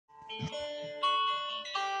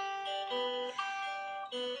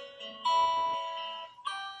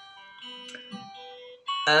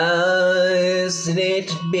Isn't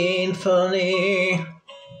it been funny?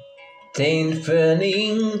 Things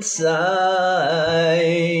burning inside.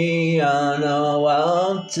 I know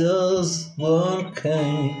I'm just one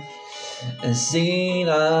kind and seeing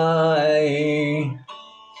I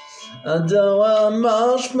don't want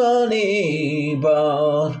much money,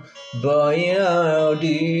 but boy I'll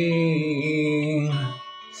do.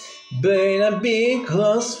 But a big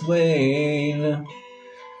crossway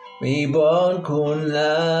we both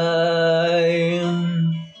collide.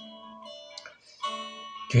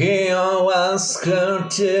 Chaos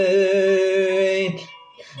curtain,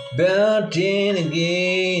 but then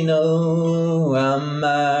again, oh, a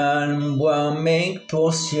man will make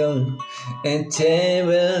potion and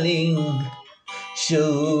traveling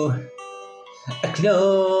show. I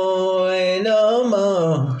know it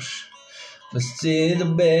almost, but still the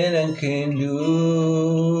best I can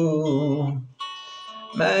do.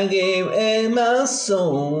 My game and my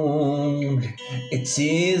song, it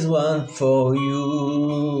is one for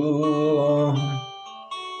you.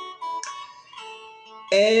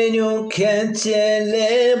 And you can tell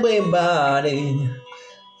everybody,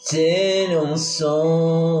 tell your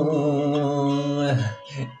song.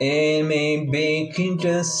 And maybe keep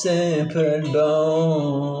the simple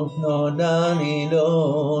don't know that it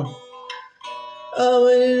all. I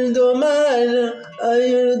will do mine, I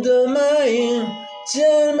will do mine.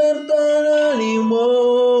 Tell me about anyone.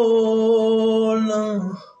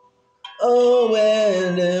 Oh,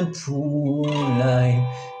 where the pool light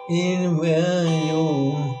in where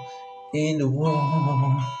you in the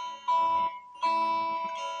wall.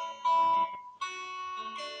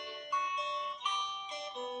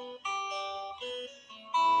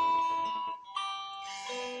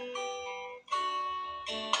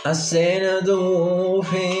 I said the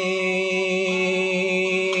wolfing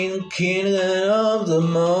king of the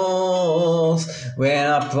moss when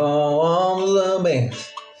I pour the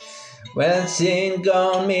best. When sin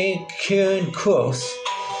got me could cross,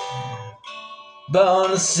 but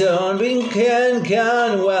the sun can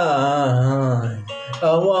wine. I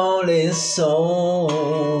want this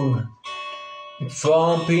song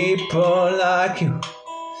for people like you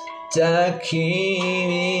that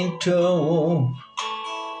came into.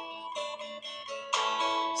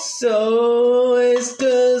 So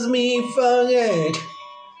excuse me forget,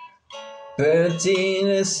 but in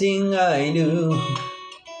the thing I do.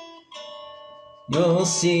 You'll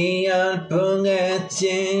see I'll forget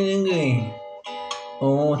in green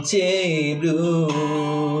or blue.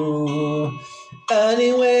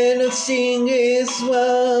 Anyway, the thing is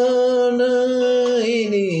one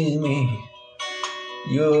in me.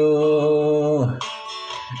 You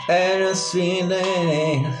and a sweet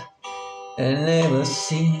lady I never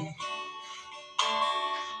see.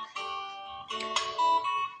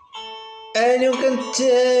 And you can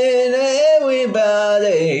tell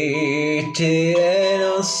everybody,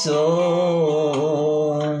 tell a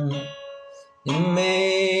song. You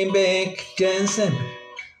may be dancing,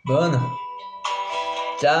 but no,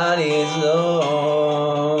 that is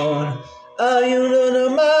all. Are you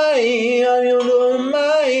not mine? Are you not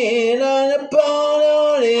mine? And upon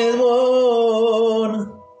all this world,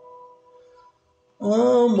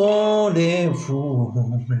 oh, more than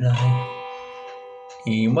fool like.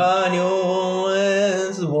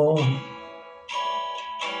 Emmanuel's warm.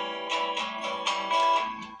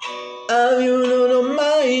 Are you not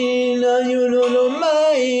mine? Are you not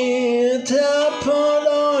mine? Tap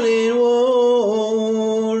on it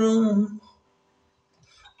warm.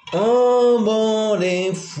 Oh,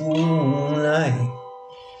 body fool like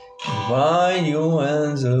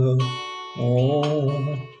Emmanuel's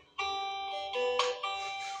warm.